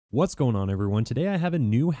What's going on, everyone? Today I have a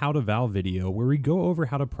new How to Val video where we go over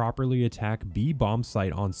how to properly attack B bomb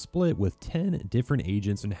site on Split with 10 different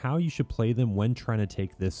agents and how you should play them when trying to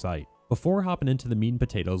take this site. Before hopping into the meat and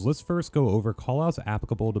potatoes, let's first go over callouts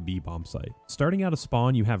applicable to B bomb site. Starting out of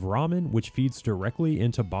spawn, you have Ramen, which feeds directly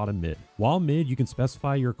into bottom mid. While mid, you can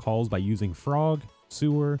specify your calls by using frog,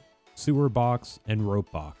 sewer box, and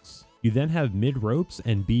rope box. You then have mid ropes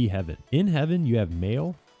and B heaven. In heaven, you have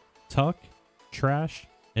mail, tuck, trash,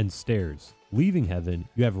 and stairs. Leaving heaven,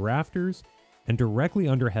 you have rafters, and directly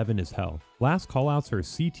under heaven is hell. Last callouts are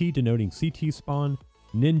CT denoting CT spawn,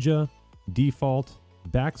 ninja, default,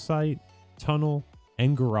 backsite, tunnel,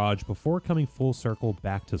 and garage before coming full circle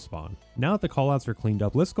back to spawn. Now that the callouts are cleaned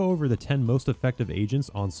up, let's go over the 10 most effective agents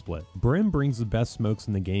on Split. Brim brings the best smokes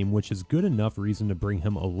in the game, which is good enough reason to bring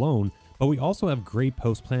him alone, but we also have great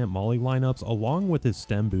post-plant molly lineups along with his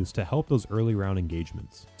stem boost to help those early round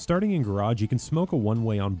engagements. Starting in garage, you can smoke a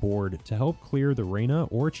one-way on board to help clear the Reyna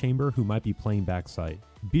or Chamber who might be playing backside.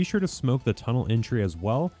 Be sure to smoke the tunnel entry as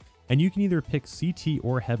well, and you can either pick CT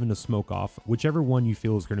or heaven to smoke off, whichever one you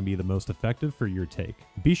feel is going to be the most effective for your take.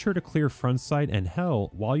 Be sure to clear front sight and hell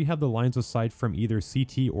while you have the lines of sight from either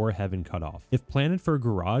CT or heaven cut off. If planted for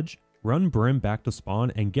garage, run Brim back to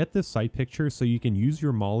spawn and get this sight picture so you can use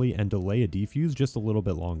your molly and delay a defuse just a little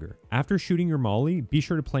bit longer. After shooting your molly, be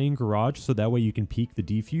sure to play in garage so that way you can peek the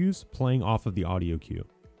defuse playing off of the audio cue.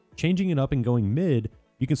 Changing it up and going mid,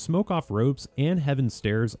 you can smoke off ropes and heaven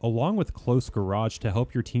stairs along with close garage to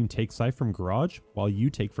help your team take sight from garage while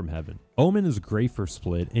you take from heaven. Omen is great for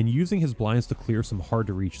Split and using his blinds to clear some hard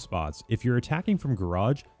to reach spots. If you're attacking from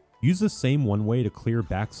garage, use the same one way to clear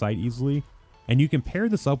backside easily, and you can pair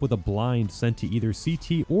this up with a blind sent to either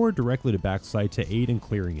CT or directly to backside to aid in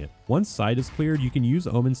clearing it. Once side is cleared, you can use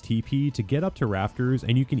Omen's TP to get up to rafters,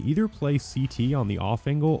 and you can either play CT on the off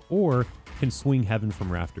angle or can swing heaven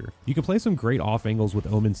from rafter. You can play some great off angles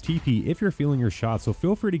with Omen's TP if you're feeling your shot, so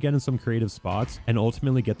feel free to get in some creative spots and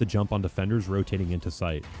ultimately get the jump on defenders rotating into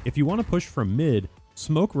sight. If you want to push from mid,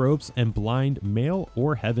 smoke ropes and blind mail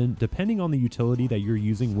or heaven depending on the utility that you're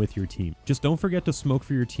using with your team. Just don't forget to smoke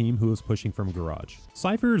for your team who is pushing from garage.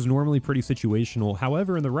 Cypher is normally pretty situational,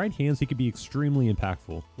 however in the right hands he can be extremely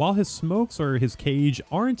impactful. While his smokes or his cage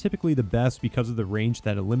aren't typically the best because of the range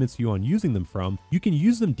that it limits you on using them from, you can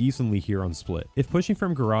use them decently here on Split. If pushing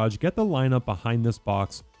from garage, get the lineup behind this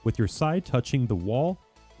box with your side touching the wall,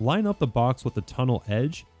 line up the box with the tunnel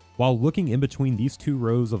edge, while looking in between these two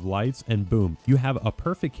rows of lights, and boom, you have a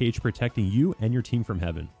perfect cage protecting you and your team from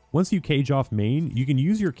heaven. Once you cage off main, you can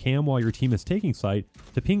use your cam while your team is taking sight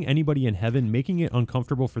to ping anybody in heaven, making it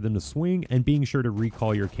uncomfortable for them to swing and being sure to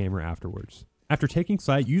recall your camera afterwards. After taking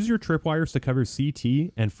sight, use your tripwires to cover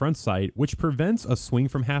CT and front sight, which prevents a swing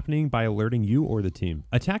from happening by alerting you or the team.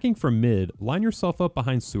 Attacking from mid, line yourself up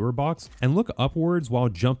behind sewer box and look upwards while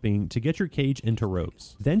jumping to get your cage into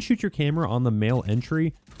ropes. Then shoot your camera on the mail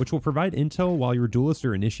entry, which will provide intel while your duelist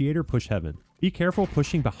or initiator push heaven. Be careful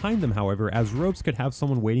pushing behind them, however, as ropes could have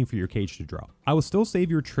someone waiting for your cage to drop. I will still save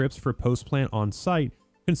your trips for post plant on site,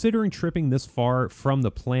 considering tripping this far from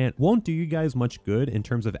the plant won't do you guys much good in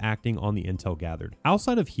terms of acting on the intel gathered.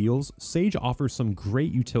 Outside of heals, Sage offers some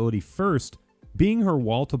great utility, first being her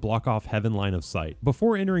wall to block off heaven line of sight.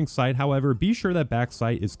 Before entering sight, however, be sure that back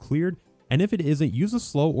sight is cleared, and if it isn't, use a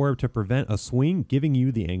slow orb to prevent a swing giving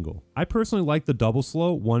you the angle. I personally like the double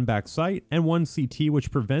slow, one back sight and one CT,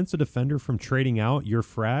 which prevents a defender from trading out your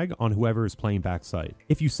frag on whoever is playing back sight.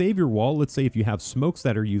 If you save your wall, let's say if you have smokes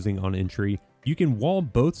that are using on entry, you can wall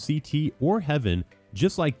both CT or heaven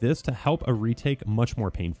just like this to help a retake much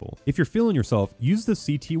more painful. If you're feeling yourself, use the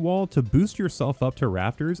CT wall to boost yourself up to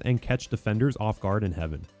rafters and catch defenders off guard in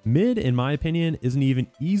heaven. Mid, in my opinion, is an even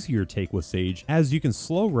easier take with Sage, as you can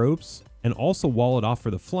slow ropes and also wall it off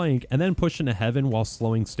for the flank and then push into heaven while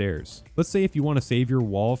slowing stairs. Let's say if you want to save your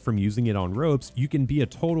wall from using it on ropes, you can be a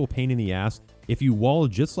total pain in the ass if you wall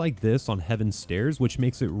just like this on heaven stairs, which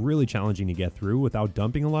makes it really challenging to get through without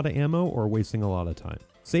dumping a lot of ammo or wasting a lot of time.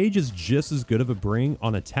 Sage is just as good of a bring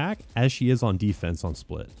on attack as she is on defense on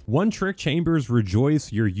Split. One trick chambers,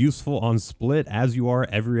 rejoice, you're useful on Split as you are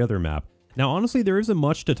every other map. Now honestly, there isn't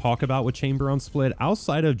much to talk about with Chamber on Split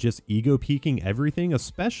outside of just ego peeking everything,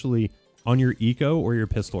 especially on your eco or your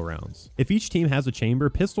pistol rounds. If each team has a chamber,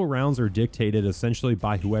 pistol rounds are dictated essentially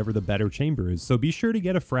by whoever the better chamber is, so be sure to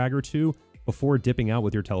get a frag or two before dipping out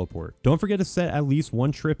with your teleport. Don't forget to set at least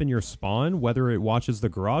one trip in your spawn, whether it watches the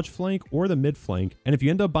garage flank or the mid flank. And if you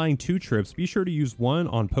end up buying 2 trips, be sure to use one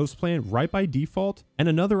on post plant right by default and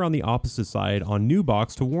another on the opposite side on new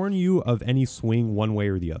box to warn you of any swing one way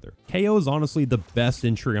or the other. KO is honestly the best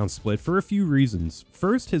entry on Split for a few reasons.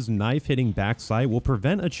 First, his knife hitting backside will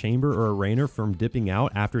prevent a chamber or a Rainer from dipping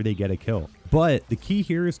out after they get a kill. But the key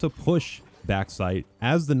here is to push backside,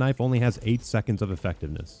 as the knife only has 8 seconds of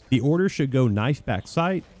effectiveness. The order should go knife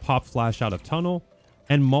backside, pop flash out of tunnel,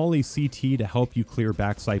 and molly CT to help you clear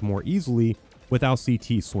backside more easily without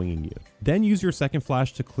CT swinging you. Then use your second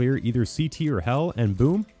flash to clear either CT or hell, and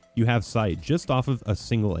boom, you have sight just off of a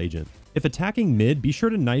single agent. If attacking mid, be sure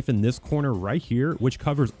to knife in this corner right here, which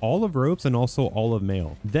covers all of ropes and also all of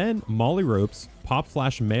mail. Then molly ropes, pop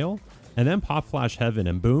flash mail, and then pop flash heaven,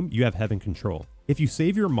 and boom, you have heaven control. If you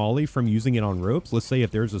save your molly from using it on ropes, let's say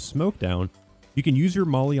if there's a smoke down, you can use your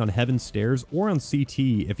molly on heaven stairs or on CT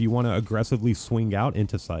if you want to aggressively swing out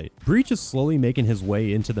into sight. Breach is slowly making his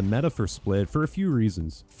way into the meta for Split for a few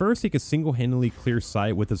reasons. First, he can single-handedly clear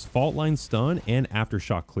sight with his fault line stun and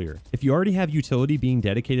aftershock clear. If you already have utility being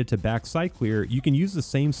dedicated to back sight clear, you can use the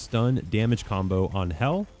same stun damage combo on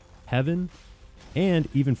hell, heaven, and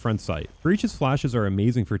even front sight. Breach's flashes are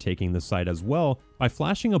amazing for taking this side as well by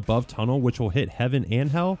flashing above tunnel, which will hit heaven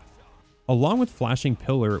and hell, along with flashing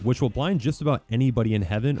pillar, which will blind just about anybody in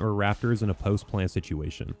heaven or rafters in a post plant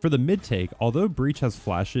situation. For the mid take, although Breach has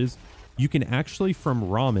flashes, you can actually from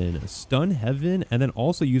Ramen stun heaven and then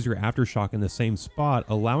also use your aftershock in the same spot,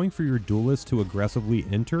 allowing for your duelist to aggressively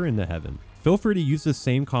enter into heaven. Feel free to use the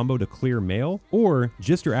same combo to clear mail, or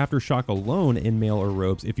just your aftershock alone in mail or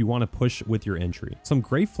ropes if you want to push with your entry. Some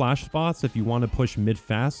great flash spots if you want to push mid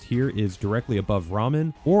fast here is directly above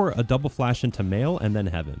Ramen, or a double flash into mail and then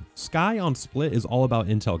heaven. Sky on Split is all about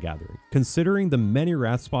intel gathering. Considering the many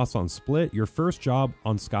wrath spots on Split, your first job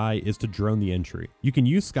on Sky is to drone the entry. You can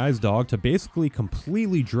use Sky's dog to basically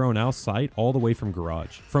completely drone out sight all the way from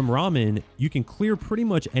garage. From Ramen, you can clear pretty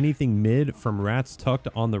much anything mid from rats tucked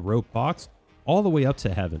on the rope box all the way up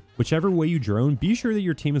to heaven. Whichever way you drone, be sure that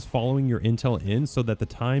your team is following your intel in so that the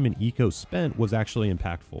time and eco spent was actually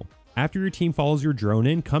impactful. After your team follows your drone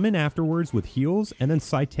in, come in afterwards with heals and then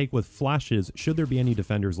side take with flashes should there be any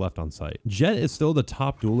defenders left on site. Jett is still the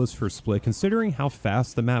top duelist for Split considering how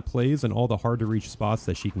fast the map plays and all the hard to reach spots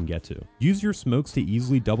that she can get to. Use your smokes to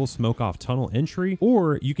easily double smoke off tunnel entry,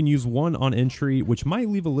 or you can use one on entry which might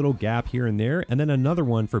leave a little gap here and there, and then another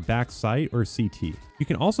one for back sight or CT. You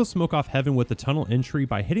can also smoke off heaven with the tunnel entry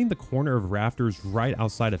by hitting the corner of rafters right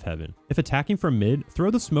outside of heaven. If attacking from mid, throw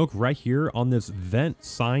the smoke right here on this vent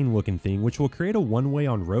sign looking thing, which will create a one-way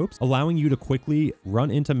on ropes, allowing you to quickly run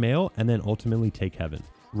into mail and then ultimately take heaven.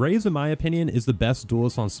 Raze, in my opinion, is the best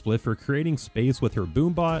duelist on Split for creating space with her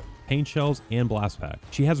boombot, paint shells, and blast pack.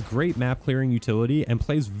 She has great map clearing utility and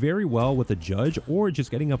plays very well with a judge or just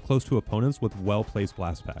getting up close to opponents with well-placed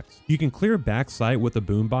blast packs. You can clear backside with the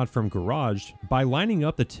boombot from garage by lining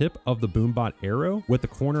up the tip of the boombot arrow with the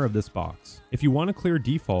corner of this box. If you want to clear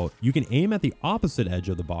default, you can aim at the opposite edge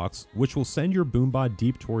of the box, which will send your boombot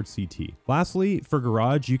deep towards CT. Lastly, for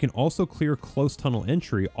garage, you can also clear close tunnel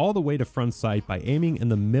entry all the way to front sight by aiming in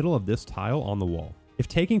the middle of this tile on the wall. If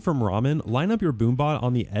taking from Ramen, line up your boombot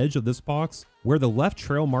on the edge of this box where the left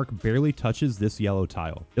trail mark barely touches this yellow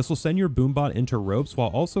tile. This will send your boombot into ropes while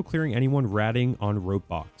also clearing anyone ratting on rope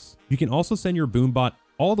box. You can also send your boombot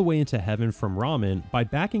all the way into heaven from Ramen by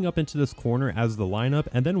backing up into this corner as the lineup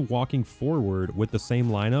and then walking forward with the same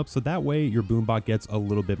lineup, so that way your boombot gets a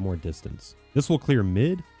little bit more distance. This will clear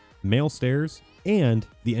mid, mail stairs, and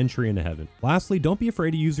the entry into heaven. Lastly, don't be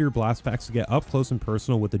afraid to use your blast packs to get up close and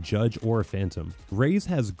personal with a judge or a phantom. Raze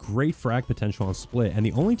has great frag potential on Split, and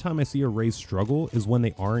the only time I see a Raze struggle is when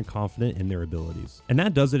they aren't confident in their abilities. And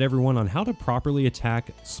that does it, everyone, on how to properly attack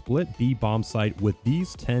Split B bomb site with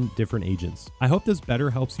these 10 different agents. I hope this better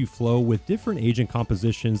helps you flow with different agent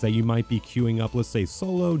compositions that you might be queuing up, let's say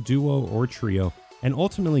solo, duo, or trio, and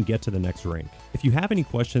ultimately get to the next rank. If you have any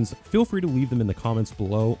questions, feel free to leave them in the comments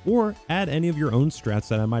below or add any of your own strats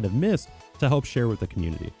that I might have missed to help share with the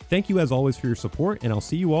community. Thank you as always for your support, and I'll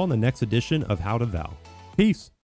see you all in the next edition of How to Val. Peace!